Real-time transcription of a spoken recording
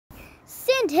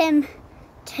send him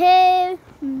to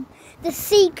the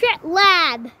secret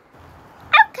lab.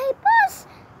 Okay, boss.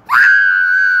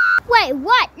 Ah! Wait,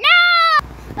 what? No!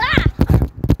 Ah!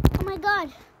 Oh my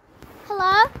god.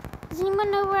 Hello? Does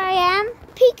anyone know where I am?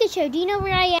 Pikachu, do you know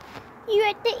where I am? You're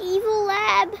at the evil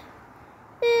lab.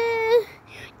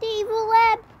 The evil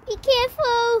lab. Be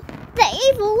careful.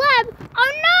 The evil lab.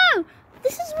 Oh no!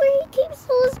 This is where he keeps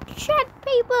all his trapped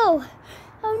people.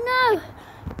 Oh no.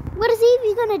 What is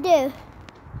Eevee gonna do?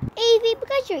 Eevee,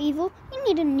 because you're evil, you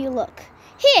need a new look.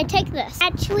 Here, take this.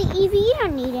 Actually, Eevee, you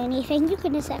don't need anything. You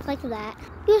can just act like that.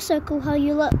 You're so cool how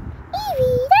you look.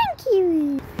 Eevee, thank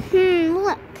you.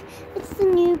 Look. It's the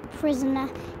new prisoner.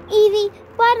 Eevee,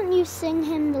 why don't you sing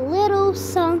him the little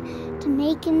song to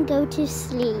make him go to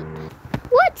sleep?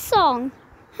 What song?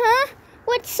 Huh?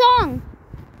 What song?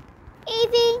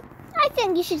 Eevee, I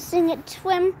think you should sing it to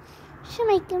him. Should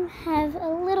make him have a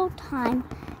little time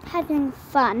having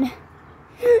fun.